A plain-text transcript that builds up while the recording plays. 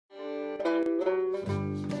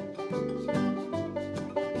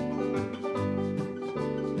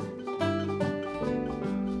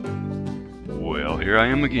here I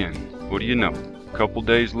am again. What do you know? A couple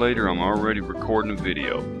days later, I'm already recording a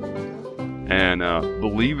video. And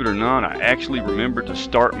believe it or not, I actually remembered to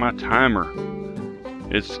start my timer.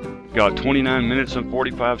 It's got 29 minutes and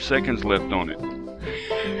 45 seconds left on it.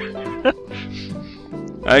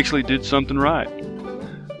 I actually did something right.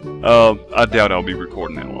 I doubt I'll be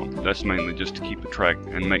recording that long. That's mainly just to keep a track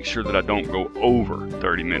and make sure that I don't go over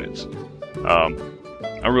 30 minutes.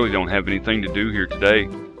 I really don't have anything to do here today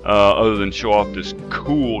other than show off this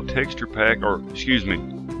cool texture pack, or excuse me,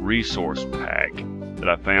 resource pack that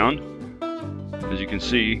I found. As you can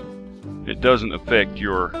see, it doesn't affect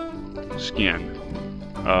your skin.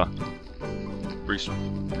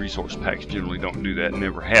 Resource packs generally don't do that,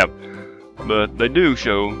 never have. But they do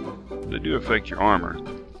affect your armor.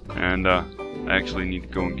 And I actually need to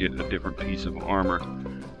go and get a different piece of armor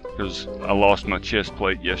because I lost my chest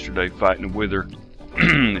plate yesterday fighting a wither.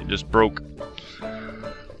 It just broke.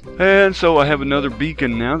 And so I have another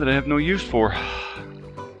beacon now that I have no use for.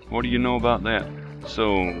 What do you know about that?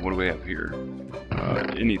 So, what do we have here?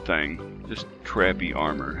 Anything. Just crappy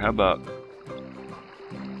armor. How about...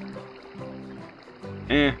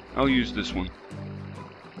 I'll use this one.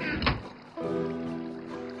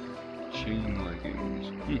 Chain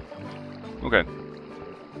leggings. Okay.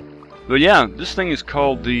 But yeah, this thing is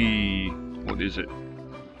called the... what is it?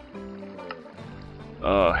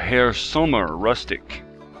 Hair Sommer Rustic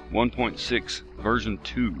 1.6 version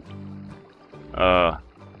 2.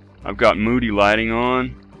 I've got moody lighting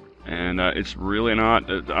on, and it's really not...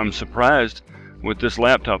 I'm surprised with this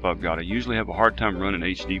laptop I've got. I usually have a hard time running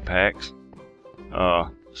HD packs,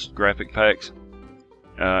 graphic packs.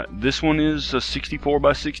 This one is a 64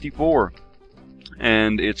 by 64,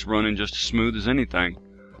 and it's running just as smooth as anything.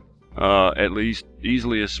 At least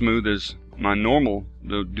easily as smooth as my normal,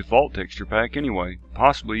 the default texture pack anyway.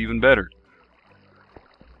 Possibly even better.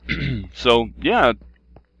 So, yeah,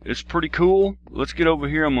 it's pretty cool. Let's get over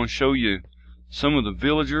here. I'm going to show you some of the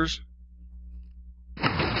villagers.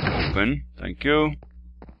 Open. Thank you.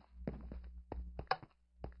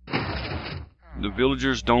 The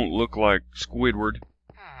villagers don't look like Squidward.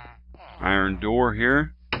 Iron door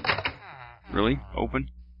here. Really? Open.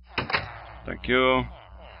 Thank you.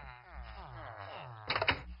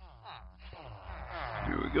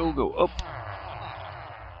 Here we go. Go up.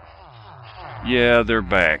 Yeah, they're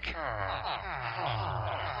back.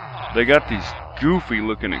 They got these goofy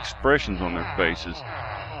looking expressions on their faces.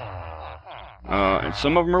 And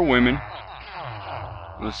some of them are women.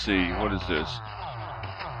 Let's see, what is this?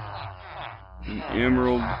 An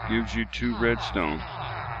emerald gives you 2 redstone.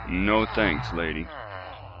 No thanks, lady.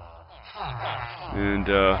 And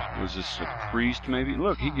was this a priest maybe?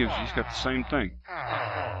 Look, he's got the same thing.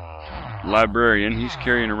 Librarian, he's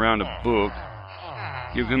carrying around a book.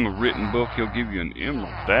 Give him a written book, he'll give you an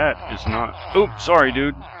emerald. That is not... Oops, sorry,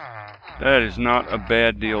 dude. That is not a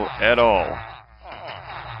bad deal at all.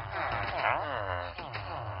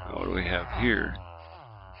 What do we have here?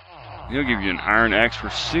 He'll give you an iron axe for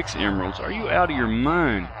 6 emeralds. Are you out of your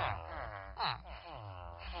mind?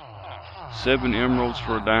 7 emeralds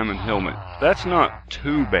for a diamond helmet. That's not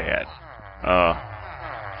too bad.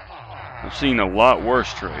 I've seen a lot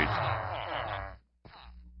worse trades.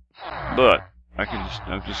 But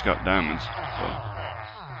I've just got diamonds. So.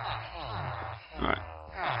 Alright.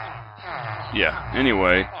 Yeah,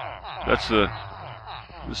 anyway, this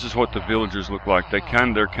is what the villagers look like. They're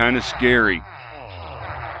kind of scary.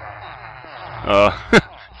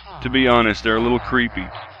 To be honest, they're a little creepy.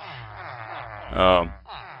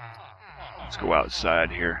 Let's go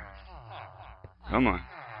outside here. Come on.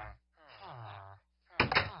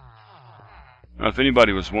 Now, if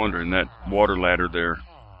anybody was wondering, that water ladder there,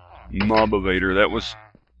 mob evader, that was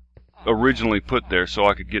originally put there so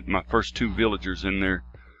I could get my first 2 villagers in there.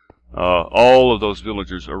 All of those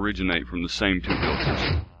villagers originate from the same 2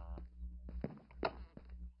 villagers. Put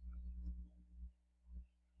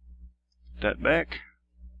that back.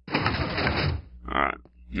 Alright,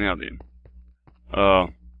 now then.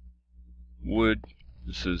 Wood.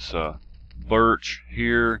 This is birch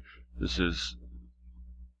here. This is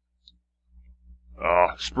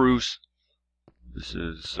spruce. This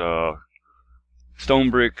is stone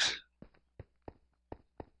bricks.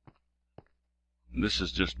 This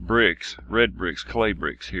is just bricks, red bricks, clay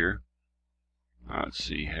bricks here. Let's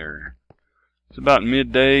see here. It's about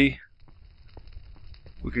midday.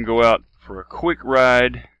 We can go out for a quick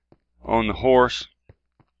ride on the horse,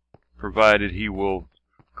 provided he will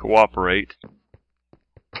cooperate.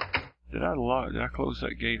 Did I close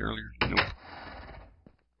that gate earlier? Nope.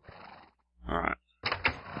 Alright.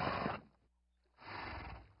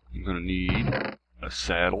 I'm going to need a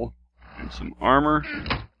saddle and some armor.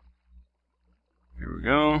 we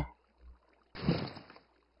go.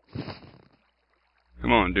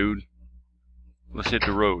 Come on, dude. Let's hit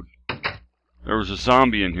the road. There was a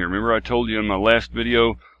zombie in here. Remember I told you in my last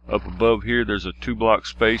video, up above here, there's a 2-block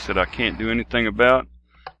space that I can't do anything about.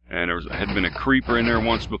 And there had been a creeper in there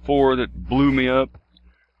once before that blew me up.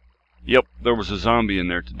 Yep, there was a zombie in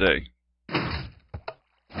there today.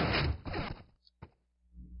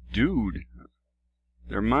 Dude,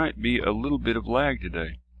 there might be a little bit of lag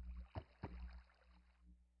today.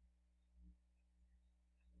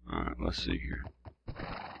 Alright, let's see here.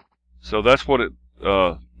 So that's what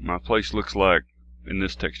my place looks like in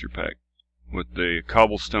this texture pack, with the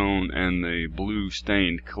cobblestone and the blue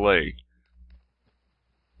stained clay.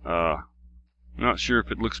 Not sure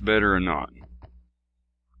if it looks better or not.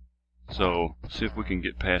 So, see if we can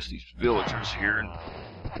get past these villagers here. And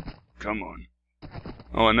come on.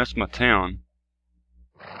 Oh, and that's my town.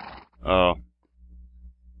 I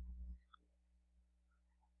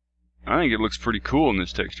think it looks pretty cool in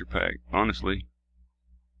this texture pack, honestly.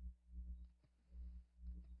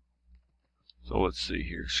 So let's see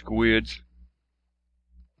here. Squids.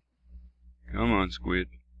 Come on, squid.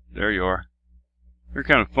 There you are. They're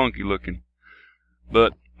kind of funky looking.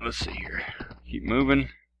 But, let's see here. Keep moving.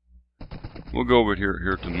 We'll go over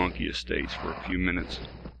here to Monkey Estates for a few minutes.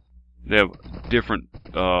 They have different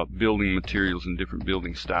building materials and different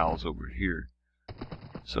building styles over here.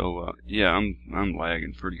 So, yeah, I'm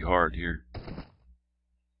lagging pretty hard here.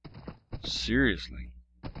 Seriously.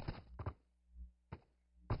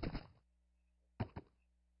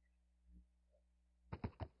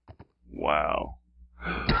 Wow.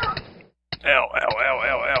 Ow, ow, ow,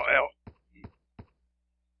 ow, ow, ow.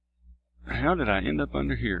 How did I end up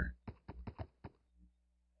under here?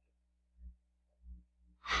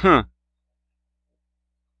 Huh.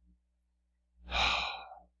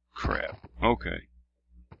 Crap. Okay.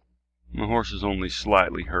 My horse is only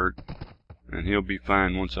slightly hurt, and he'll be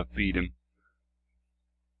fine once I feed him.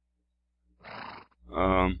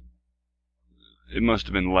 It must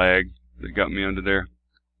have been lag that got me under there.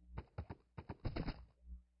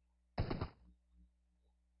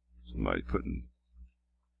 Somebody putting...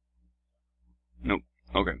 Nope.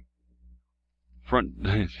 Okay. Front...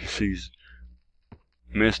 these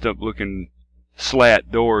messed up looking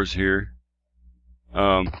slat doors here.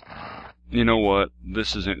 You know what?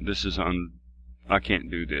 This is I can't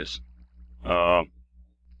do this. I'm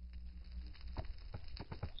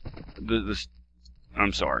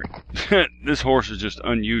sorry. This horse is just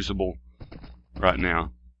unusable right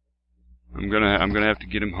now. I'm gonna have to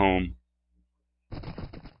get him home.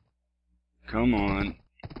 Come on.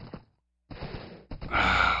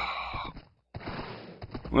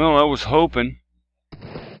 Well, I was hoping.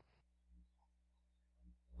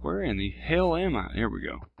 Where in the hell am I? Here we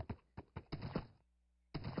go.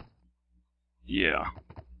 Yeah.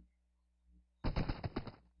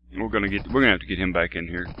 We're gonna have to get him back in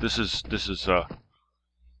here. This is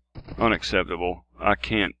unacceptable. I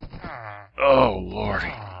can't. Oh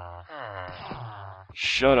lordy.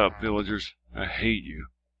 Shut up, villagers. I hate you.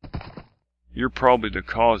 You're probably the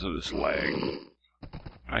cause of this lag.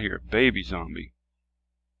 I hear a baby zombie.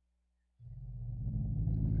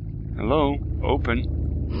 Hello? Open.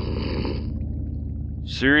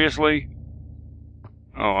 Seriously?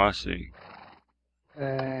 Oh, I see.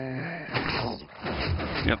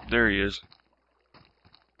 Yep, there he is.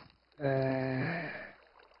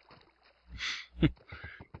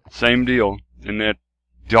 Same deal. In that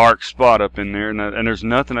dark spot up in there, and there's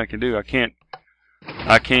nothing I can do. I can't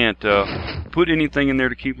put anything in there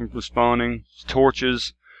to keep him from spawning.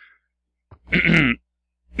 Torches.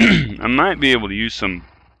 I might be able to use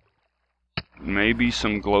maybe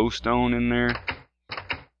some glowstone in there.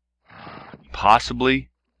 Possibly.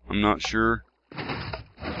 I'm not sure.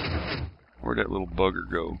 Where'd that little bugger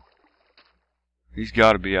go? He's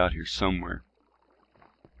got to be out here somewhere.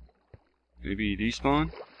 Maybe he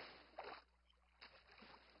despawned?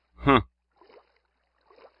 Huh.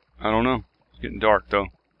 I don't know. It's getting dark though.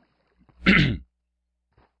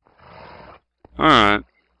 Alright.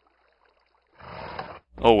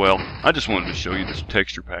 Oh well. I just wanted to show you this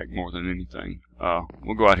texture pack more than anything.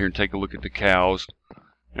 We'll go out here and take a look at the cows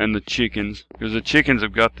and the chickens. Because the chickens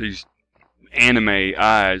have got these anime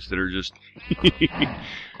eyes that are just...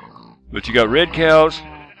 But you got red cows.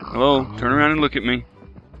 Hello, turn around and look at me.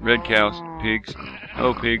 Red cows, pigs.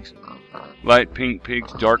 Hello, pigs. Light pink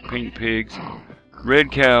pigs, dark pink pigs.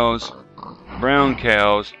 Red cows, brown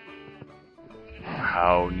cows.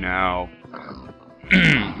 How now?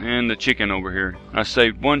 And the chicken over here. I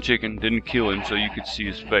saved one chicken, didn't kill him so you could see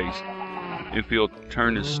his face. If he'll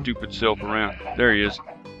turn his stupid self around. There he is.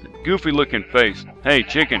 Goofy looking face. Hey,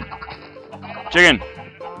 chicken. Chicken!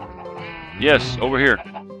 Yes, over here.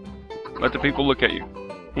 Let the people look at you.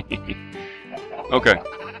 Okay.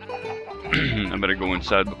 I better go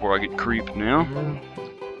inside before I get creeped now.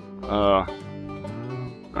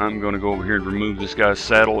 I'm gonna go over here and remove this guy's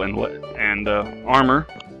saddle and armor.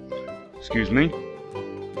 Excuse me.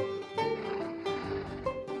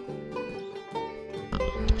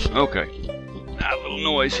 Okay. A little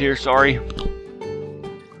noise here, sorry.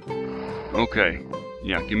 Okay.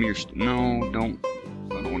 Yeah, give me your no, don't.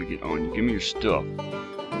 I don't want to get on you. Give me your stuff.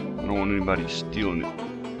 I don't want anybody stealing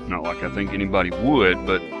it. Not like I think anybody would,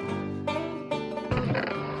 but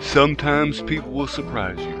sometimes people will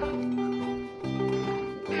surprise you.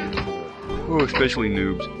 Oh, especially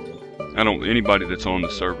noobs. Anybody that's on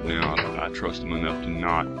the server now, I trust them enough to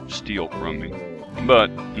not steal from me.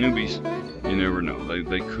 But newbies, you never know.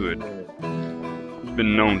 They could. It's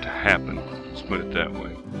been known to happen. Let's put it that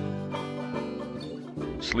way.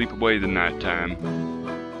 Sleep away the nighttime.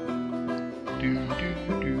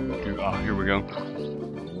 Ah, here we go.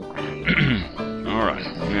 Alright,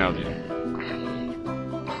 now then.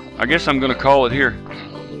 I guess I'm gonna call it here.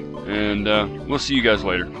 And we'll see you guys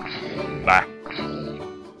later. Bye.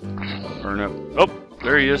 Burn up. Oh,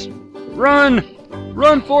 there he is. Run!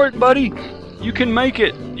 Run for it, buddy! You can make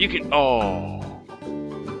it! You can... Oh.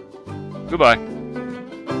 Goodbye.